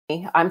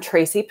I'm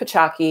Tracy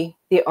Pachaki,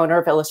 the owner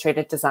of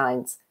Illustrated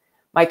Designs.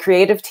 My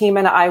creative team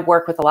and I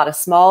work with a lot of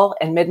small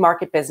and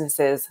mid-market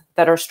businesses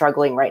that are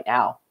struggling right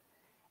now.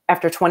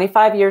 After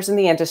 25 years in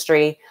the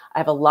industry, I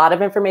have a lot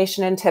of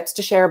information and tips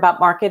to share about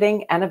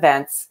marketing and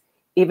events,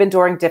 even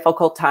during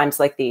difficult times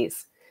like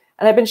these.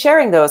 And I've been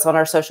sharing those on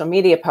our social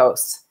media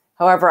posts.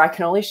 However, I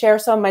can only share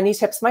so many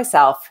tips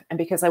myself, and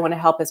because I want to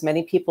help as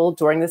many people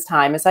during this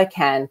time as I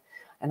can,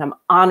 and I'm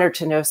honored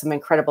to know some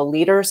incredible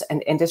leaders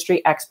and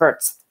industry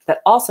experts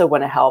that also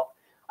want to help,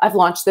 I've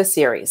launched this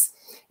series.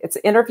 It's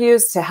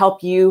interviews to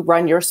help you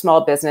run your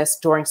small business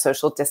during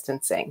social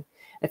distancing.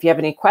 If you have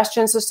any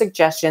questions or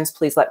suggestions,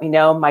 please let me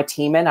know. My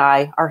team and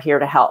I are here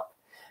to help.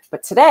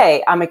 But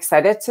today, I'm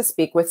excited to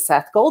speak with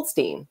Seth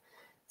Goldstein.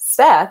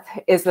 Seth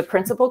is the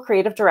Principal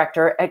Creative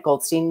Director at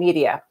Goldstein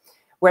Media,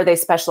 where they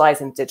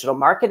specialize in digital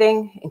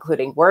marketing,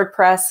 including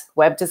WordPress,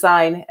 web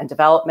design and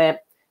development,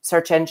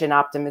 search engine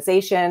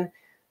optimization,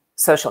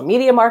 social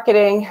media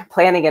marketing,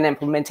 planning and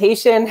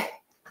implementation.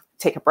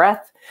 Take a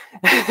breath.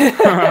 Email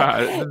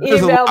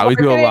marketing, we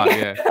do a lot,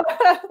 yeah.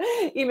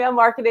 Email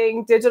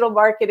marketing, digital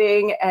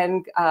marketing,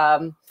 and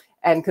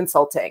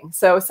consulting.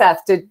 So,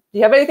 Seth, did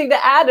you have anything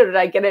to add, or did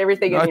I get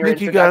everything in your introduction? I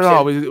think you got it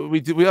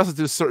all. We also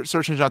do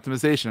search engine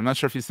optimization. I'm not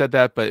sure if you said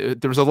that,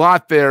 but there was a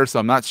lot there, so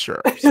I'm not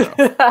sure. So.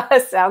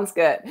 Sounds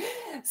good.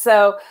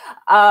 So,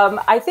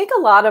 I think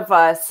a lot of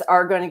us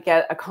are going to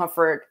get a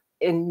comfort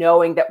in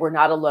knowing that we're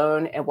not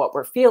alone in what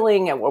we're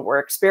feeling and what we're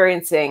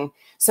experiencing.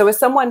 So as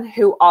someone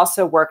who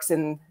also works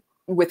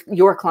with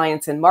your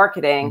clients in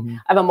marketing,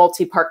 I have a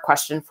multi-part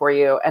question for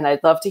you. And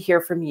I'd love to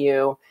hear from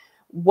you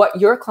what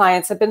your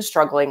clients have been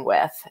struggling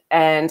with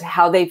and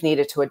how they've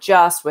needed to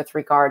adjust with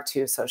regard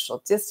to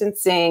social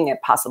distancing and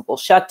possible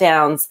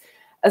shutdowns,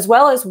 as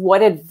well as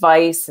what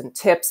advice and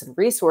tips and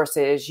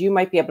resources you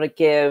might be able to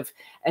give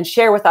and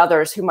share with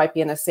others who might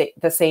be in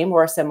the same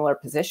or a similar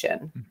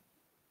position.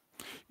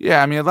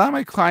 Yeah, I mean, a lot of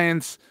my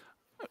clients,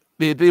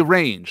 they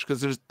range,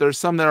 because there's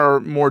some that are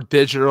more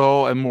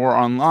digital and more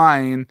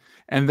online,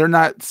 and they're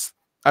not,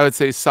 I would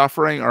say,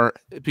 suffering or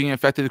being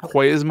affected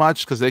quite as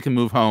much because they can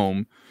move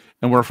home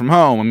and work from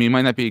home. I mean, it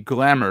might not be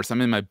glamorous.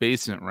 I'm in my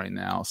basement right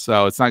now,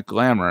 so it's not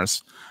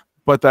glamorous.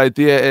 But the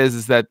idea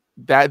is that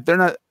they're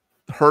not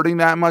hurting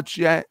that much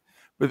yet,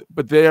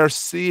 but they are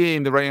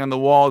seeing the writing on the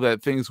wall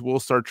that things will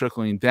start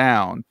trickling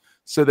down.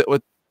 So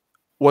that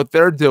what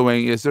they're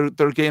doing is they're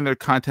getting their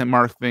content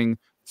marketing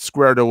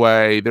squared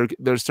away.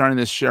 They're starting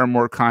to share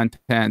more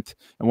content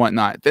and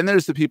whatnot. Then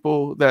there's the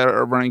people that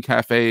are running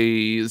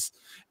cafes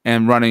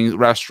and running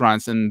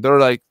restaurants, and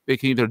they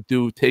can either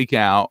do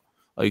takeout,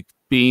 like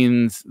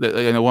beans. That,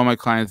 I know one of my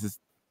clients is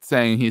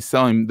saying he's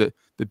selling the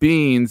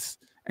beans,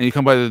 and you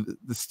come by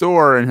the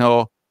store and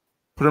he'll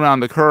put them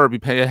on the curb. You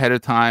pay ahead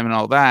of time and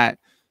all that.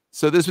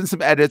 So there's been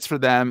some edits for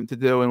them to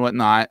do and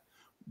whatnot.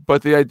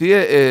 But the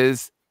idea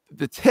is,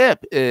 the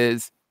tip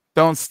is,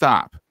 don't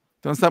stop.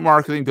 Don't stop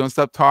marketing. Don't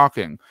stop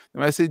talking. And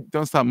when I say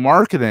don't stop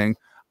marketing,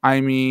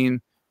 I mean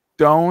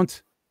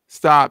don't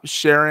stop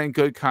sharing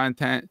good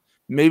content.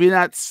 Maybe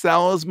not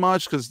sell as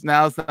much, because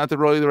now it's not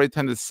really the right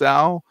time to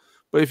sell.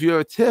 But if you have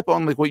a tip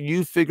on like what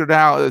you figured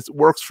out that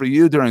works for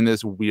you during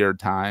this weird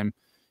time,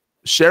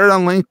 share it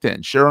on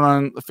LinkedIn, share it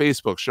on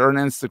Facebook, share it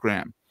on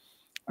Instagram.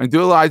 I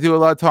do a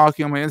lot of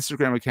talking on my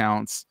Instagram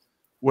accounts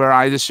where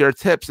I just share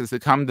tips as they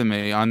come to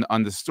me on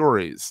the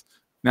stories.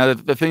 Now,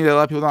 the thing that a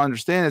lot of people don't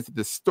understand is that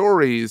the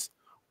stories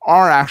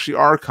are actually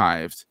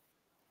archived,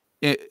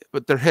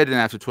 but they're hidden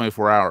after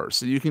 24 hours.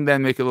 So you can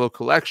then make a little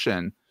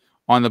collection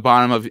on the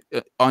bottom of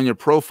on your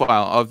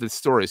profile of the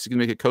story. So you can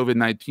make a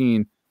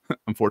COVID-19,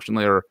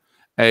 unfortunately, or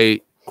a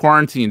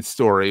quarantine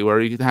story where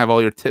you can have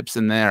all your tips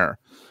in there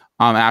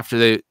after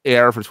they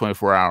air for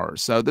 24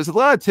 hours. So there's a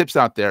lot of tips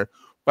out there.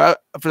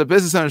 But for the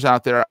business owners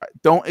out there,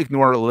 don't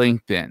ignore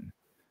LinkedIn.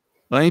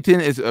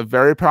 LinkedIn is a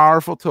very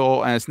powerful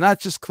tool, and it's not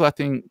just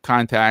collecting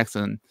contacts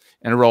and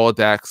a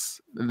Rolodex.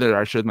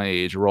 I showed my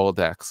age, a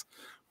Rolodex.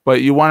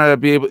 But you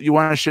want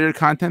to share your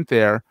content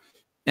there.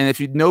 And if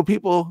you know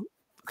people,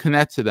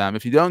 connect to them.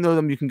 If you don't know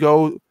them, you can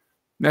go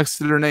next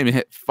to their name and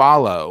hit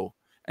follow.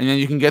 And then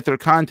you can get their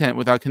content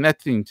without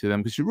connecting to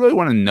them, because you really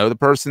want to know the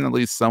person at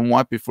least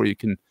somewhat before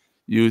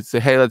you say,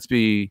 hey, let's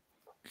be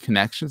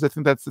connections. I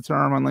think that's the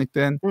term on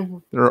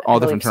LinkedIn. There are all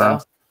different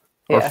terms.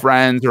 So. Or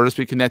friends, or just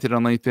be connected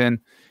on LinkedIn.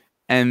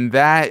 And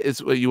that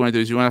is what you want to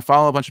do, is you want to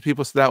follow a bunch of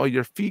people so that way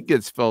your feed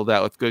gets filled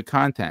out with good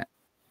content.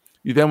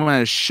 You then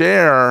want to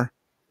share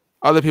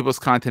other people's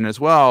content as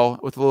well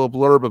with a little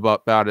blurb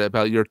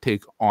about your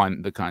take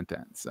on the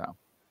content. So,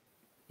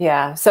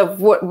 yeah. So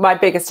what my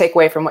biggest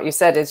takeaway from what you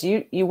said is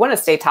you want to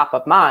stay top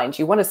of mind.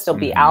 You want to still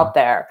be out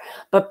there,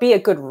 but be a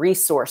good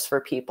resource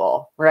for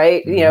people,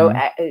 right? You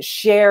know,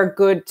 share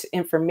good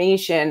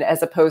information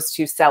as opposed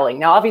to selling.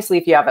 Now, obviously,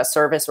 if you have a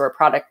service or a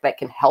product that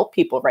can help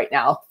people right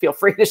now, feel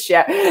free to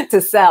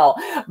sell.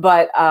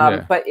 But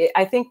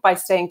I think by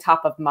staying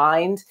top of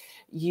mind,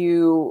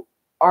 you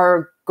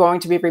are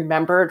going to be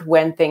remembered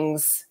when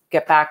things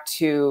get back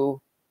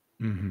to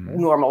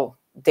normal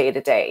day to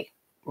day,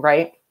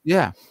 right?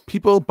 Yeah.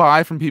 People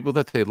buy from people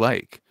that they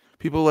like.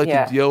 People like to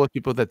Yeah. deal with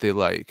people that they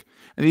like.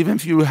 And even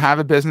if you have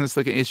a business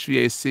like an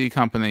HVAC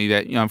company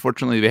that,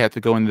 unfortunately they have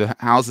to go into the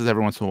houses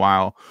every once in a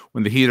while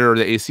when the heater or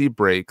the AC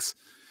breaks,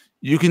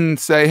 you can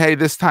say, hey,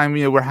 this time,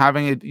 we're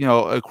having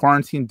a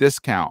quarantine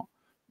discount,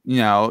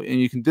 and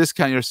you can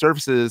discount your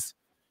services,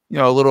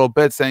 a little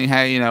bit, saying,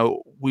 hey,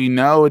 we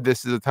know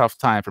this is a tough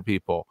time for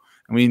people.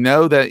 And we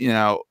know that,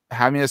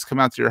 having us come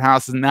out to your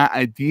house is not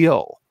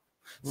ideal.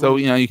 So,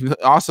 you can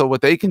also,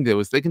 what they can do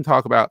is they can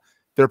talk about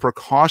their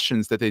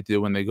precautions that they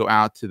do when they go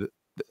out to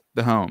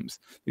the homes.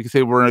 You can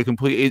say we're in a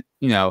complete,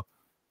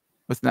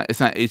 it's not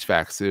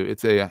HVAC suit,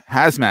 it's a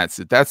hazmat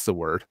suit. That's the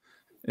word.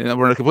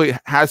 We're in a complete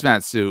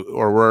hazmat suit,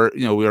 or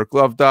we are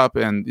gloved up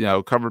and,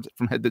 covered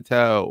from head to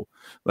toe.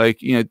 Like,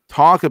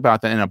 talk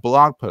about that in a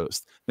blog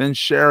post, then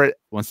share it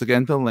once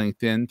again to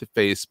LinkedIn, to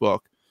Facebook,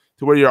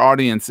 to where your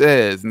audience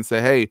is, and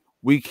say, hey,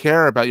 we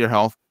care about your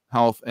health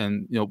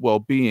and,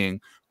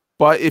 well-being.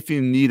 But if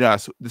you need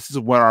us, this is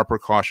what our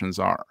precautions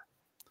are,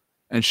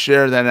 and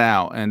share that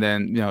out, and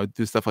then,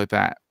 do stuff like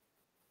that.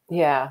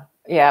 Yeah.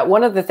 Yeah.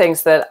 One of the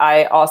things that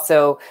I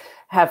also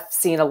have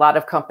seen a lot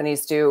of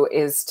companies do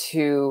is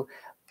to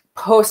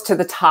post to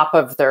the top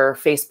of their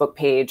Facebook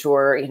page,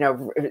 or,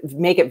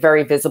 make it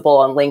very visible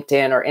on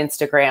LinkedIn or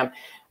Instagram.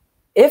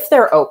 If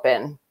they're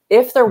open,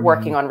 if they're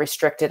working on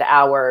restricted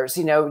hours,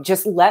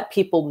 just let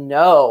people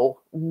know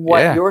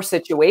what your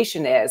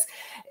situation is.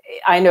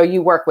 I know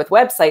you work with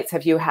websites.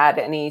 Have you had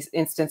any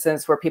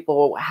instances where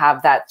people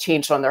have that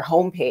changed on their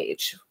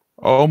homepage?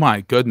 Oh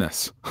my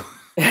goodness.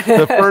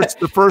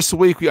 The first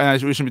week, we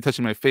shouldn't be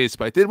touching my face,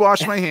 but I did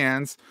wash my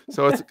hands,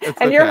 so it's and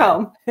okay. You're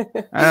home.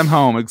 I'm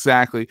home,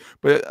 exactly.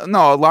 But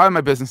no, a lot of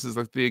my businesses,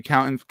 like the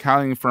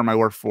accounting firm I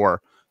work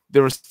for,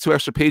 there was 2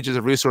 extra pages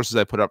of resources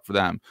I put up for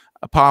them.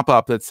 A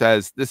pop-up that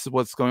says, this is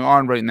what's going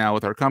on right now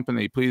with our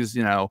company. Please,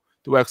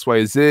 do X,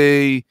 Y,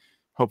 Z.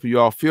 Hope you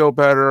all feel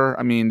better.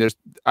 I mean,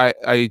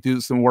 I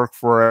do some work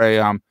for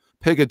a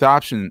pig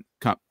adoption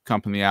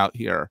company out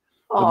here.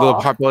 With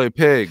little populated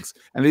pigs,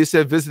 and they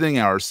said visiting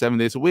hours 7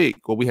 days a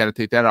week. Well, we had to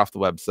take that off the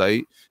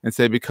website and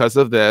say, because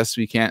of this,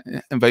 we can't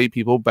invite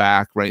people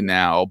back right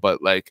now,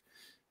 but like,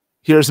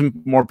 here's some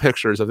more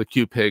pictures of the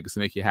cute pigs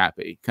to make you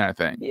happy, kind of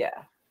thing.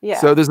 Yeah.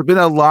 So there's been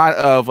a lot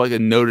of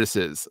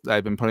notices that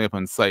I've been putting up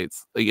on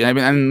sites.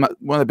 And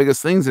one of the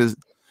biggest things is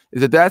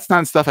that that's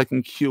not stuff I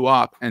can queue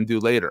up and do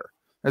later.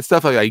 That's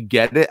stuff I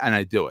get it and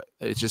I do it.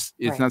 It's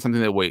not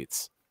something that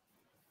waits.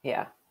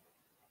 Yeah.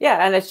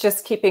 Yeah, and it's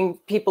just keeping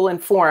people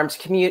informed,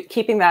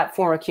 keeping that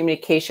form of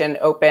communication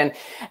open,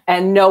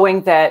 and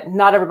knowing that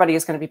not everybody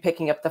is going to be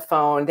picking up the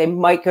phone. They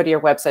might go to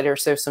your website or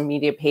social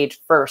media page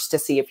first to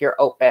see if you're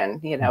open,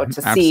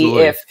 to see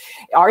if,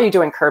 are you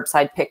doing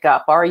curbside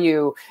pickup? Are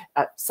you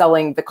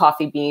selling the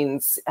coffee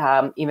beans,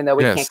 even though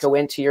we can't go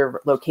into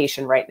your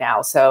location right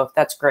now? So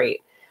that's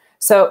great.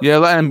 So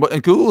and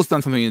Google's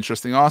done something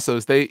interesting also,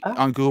 is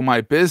on Google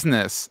My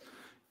Business,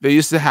 they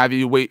used to have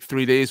you wait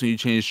 3 days when you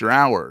changed your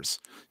hours.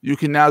 You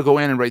can now go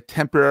in and write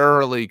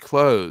temporarily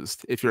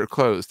closed if you're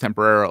closed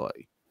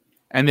temporarily.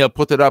 And they'll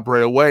put it up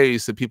right away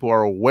so people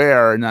are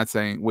aware and not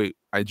saying, wait,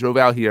 I drove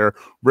out here,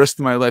 risked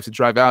my life to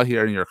drive out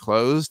here, and you're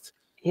closed.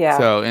 Yeah.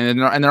 So, and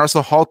they're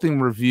also halting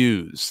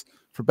reviews.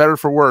 For better or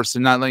for worse,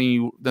 they're not letting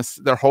you,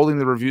 they're holding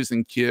the reviews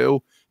in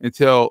queue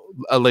until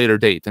a later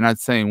date. They're not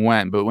saying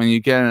when, but when you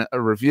get a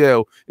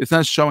review, it's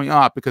not showing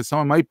up because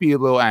someone might be a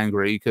little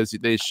angry because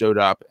they showed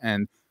up,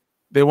 and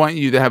they want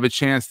you to have a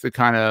chance to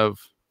kind of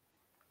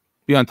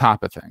be on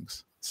top of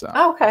things. So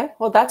okay,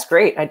 well, that's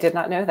great. I did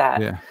not know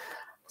that. Yeah.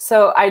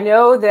 So I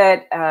know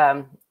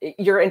that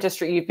your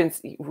industry,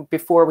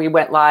 before we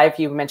went live,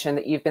 you mentioned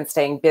that you've been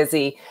staying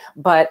busy,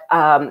 but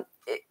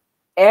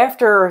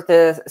after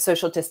the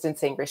social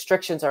distancing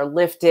restrictions are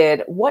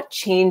lifted, what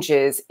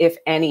changes, if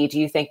any, do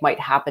you think might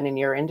happen in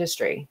your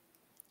industry?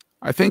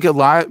 I think a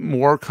lot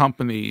more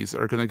companies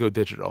are going to go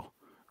digital,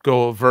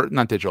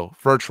 not digital,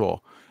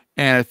 virtual.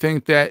 And I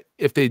think that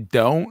if they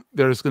don't,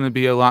 there's going to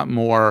be a lot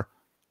more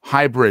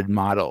hybrid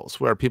models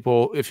where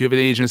people, if you have an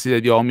agency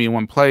that you all meet in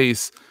one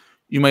place,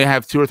 you might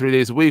have 2 or 3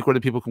 days a week where the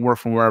people can work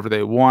from wherever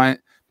they want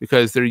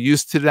because they're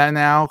used to that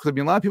now. Because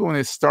a lot of people, when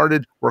they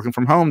started working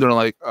from home, they're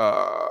like,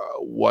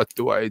 what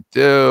do I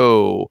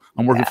do?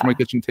 I'm working from my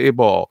kitchen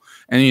table.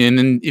 And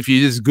then if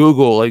you just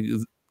Google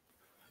video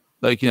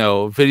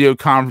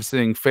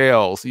conferencing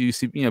fails, you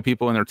see,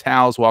 people in their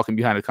towels walking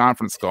behind a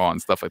conference call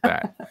and stuff like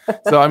that.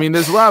 So, I mean,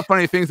 there's a lot of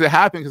funny things that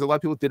happen because a lot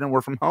of people didn't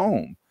work from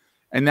home.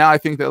 And now I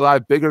think that a lot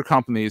of bigger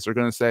companies are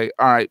going to say,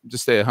 all right,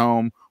 just stay at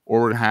home,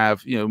 or we're going to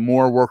have,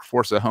 more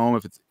workforce at home.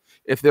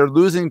 If they're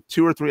losing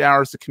 2 or 3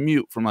 hours to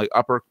commute from like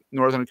upper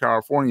Northern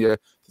California,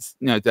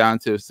 down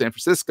to San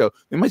Francisco,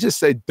 they might just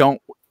say, don't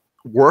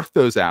work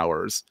those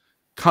hours,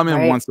 come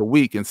in once a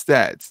week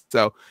instead.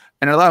 So,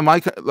 and a lot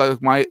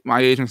of my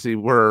agency,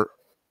 we're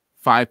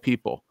 5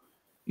 people.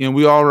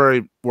 We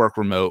already work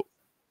remote,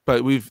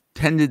 but we've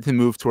tended to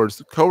move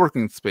towards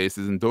co-working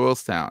spaces in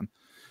Doylestown,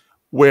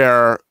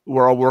 where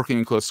we're all working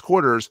in close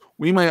quarters.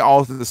 We might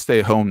all have to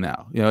stay home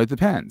now. It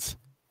depends.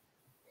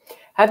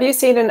 Have you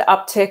seen an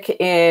uptick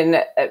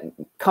in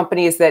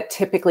companies that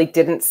typically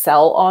didn't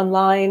sell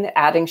online,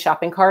 adding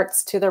shopping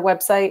carts to their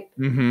website?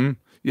 Mm-hmm.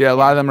 Yeah, a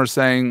lot of them are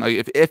saying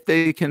like if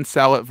they can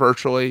sell it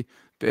virtually,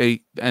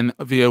 and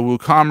via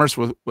WooCommerce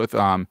with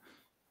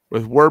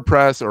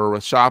WordPress or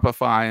with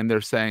Shopify, and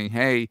they're saying,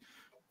 hey,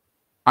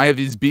 I have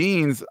these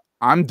beans.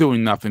 I'm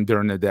doing nothing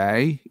during the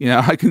day.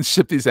 I can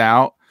ship these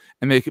out,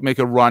 and they can make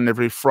a run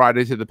every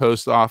Friday to the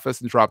post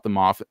office and drop them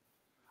off.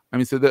 I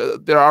mean, so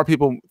there are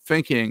people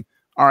thinking,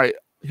 all right,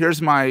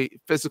 here's my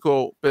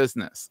physical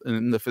business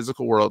in the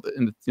physical world,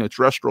 in the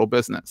terrestrial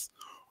business.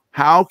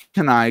 How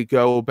can I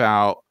go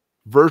about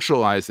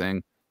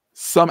virtualizing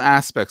some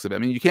aspects of it? I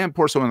mean, you can't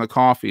pour someone a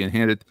coffee and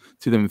hand it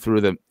to them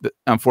through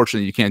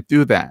unfortunately, you can't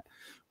do that.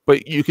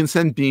 But you can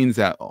send beans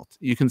out.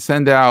 You can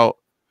send out,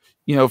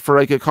 for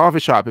like a coffee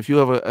shop, if you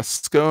have a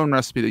scone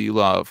recipe that you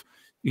love,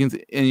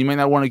 and you might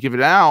not want to give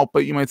it out,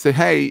 but you might say,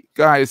 hey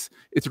guys,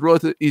 it's a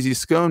relatively easy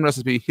scone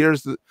recipe.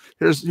 Here's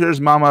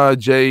Mama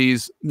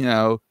Jay's,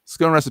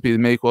 scone recipe to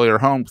make while you're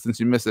home since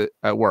you miss it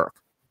at work,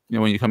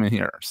 when you come in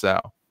here.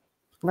 So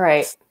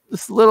right.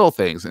 It's little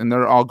things, and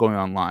they're all going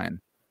online,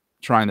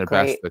 trying their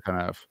best Great. to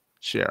kind of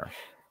share.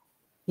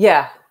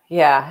 Yeah.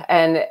 Yeah.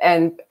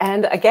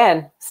 And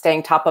again,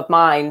 staying top of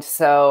mind.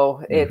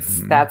 So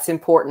that's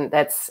important.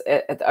 That's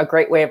a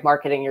great way of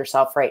marketing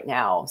yourself right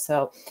now.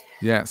 So,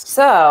 yes.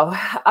 So,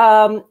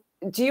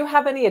 do you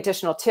have any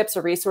additional tips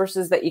or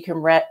resources that you can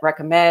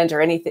recommend, or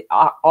anything,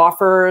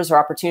 offers or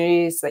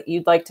opportunities that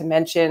you'd like to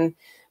mention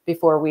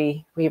before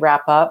we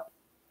wrap up?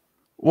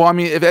 Well, I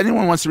mean, if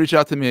anyone wants to reach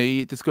out to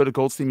me, just go to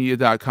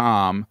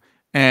goldsteinmedia.com.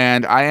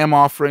 And I am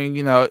offering,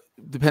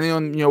 depending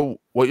on,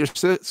 what your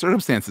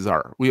circumstances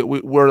are.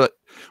 We're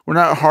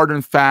not hard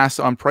and fast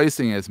on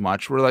pricing as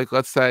much. We're like,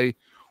 let's say,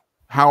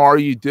 how are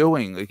you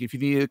doing? Like, if you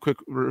need a quick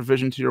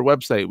revision to your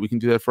website, we can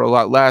do that for a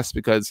lot less,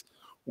 because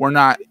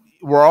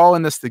we're all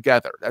in this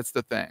together. That's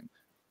the thing.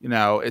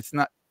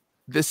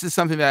 This is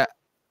something that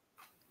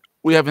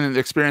we haven't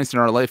experienced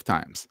in our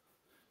lifetimes.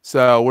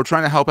 So we're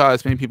trying to help out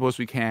as many people as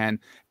we can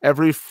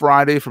every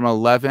Friday from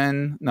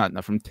 10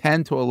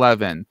 to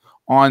 11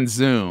 on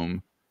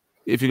Zoom.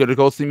 If you go to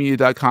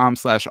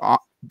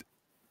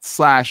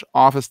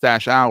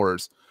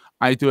goldsteinmedia.com/office-hours,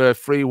 I do a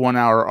free 1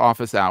 hour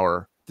office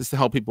hour just to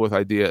help people with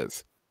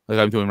ideas, like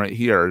I'm doing right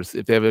here.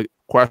 If they have a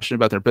question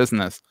about their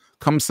business,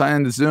 come sign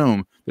into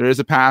Zoom. There is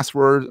a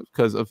password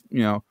because of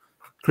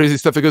crazy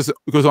stuff that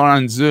goes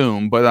on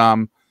Zoom,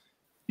 but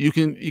you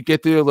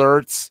get the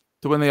alerts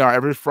to when they are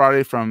every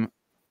Friday from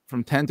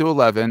 10 to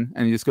 11,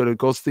 and you just go to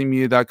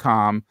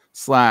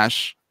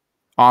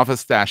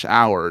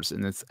goldsteinmedia.com/office-hours,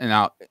 and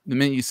the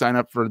minute you sign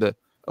up for the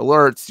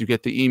alerts, you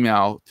get the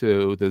email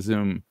to the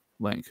Zoom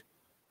link.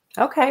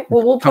 Okay.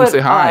 Well, we'll come say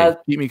hi.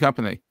 Keep me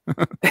company.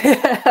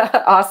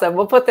 Awesome.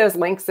 We'll put those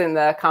links in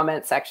the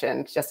comment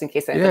section just in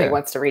case anybody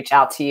wants to reach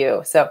out to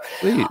you. So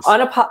please.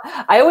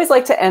 I always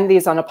like to end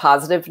these on a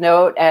positive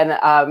note.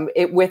 And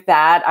with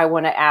that, I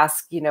want to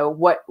ask,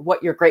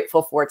 what you're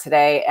grateful for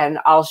today. And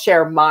I'll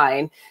share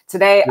mine.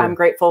 Today, I'm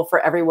grateful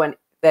for everyone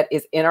that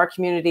is in our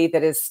community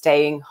that is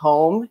staying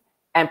home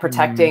and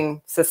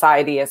protecting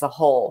society as a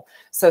whole.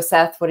 So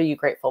Seth, what are you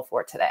grateful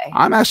for today?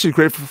 I'm actually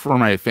grateful for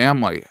my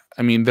family.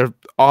 I mean, they're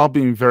all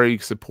being very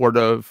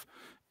supportive,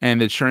 and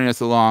they're cheering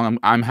us along.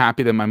 I'm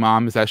happy that my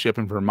mom is actually up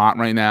in Vermont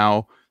right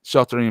now,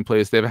 sheltering in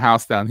place. They have a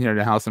house down here and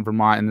a house in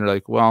Vermont, and they're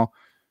like, well,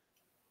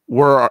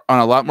 we're on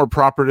a lot more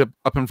property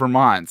up in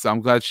Vermont, so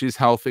I'm glad she's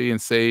healthy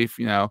and safe.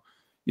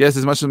 Yes,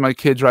 as much as my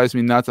kid drives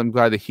me nuts, I'm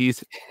glad that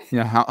he's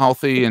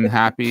healthy and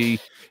happy,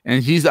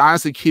 and he's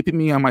honestly keeping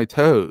me on my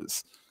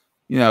toes.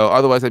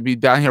 Otherwise I'd be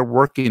down here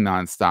working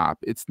nonstop.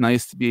 It's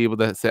nice to be able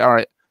to say, all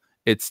right,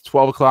 it's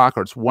 12 o'clock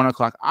or it's 1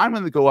 o'clock. I'm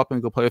going to go up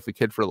and go play with the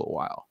kid for a little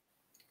while.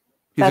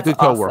 He's a good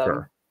coworker.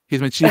 Awesome.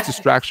 He's my chief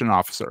distraction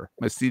officer,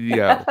 my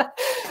CDO.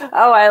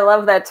 Oh, I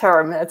love that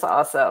term. That's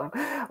awesome.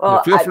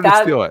 Well, feel free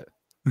to steal it.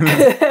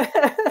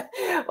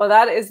 Well,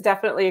 that is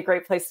definitely a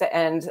great place to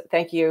end.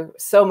 Thank you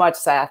so much,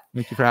 Seth.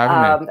 Thank you for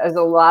having me. There's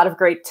a lot of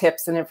great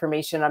tips and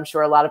information. I'm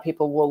sure a lot of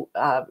people will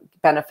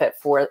benefit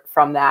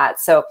from that.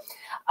 So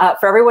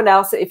for everyone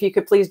else, if you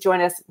could please join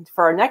us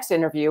for our next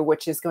interview,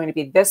 which is going to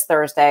be this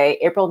Thursday,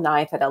 April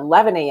 9th at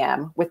 11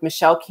 a.m. with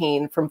Michelle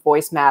Keene from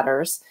Voice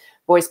Matters.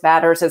 Voice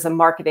Matters is a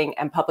marketing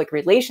and public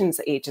relations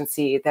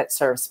agency that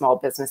serves small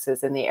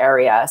businesses in the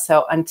area.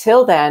 So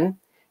until then,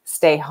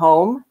 stay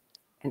home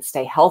and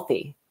stay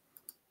healthy.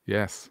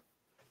 Yes.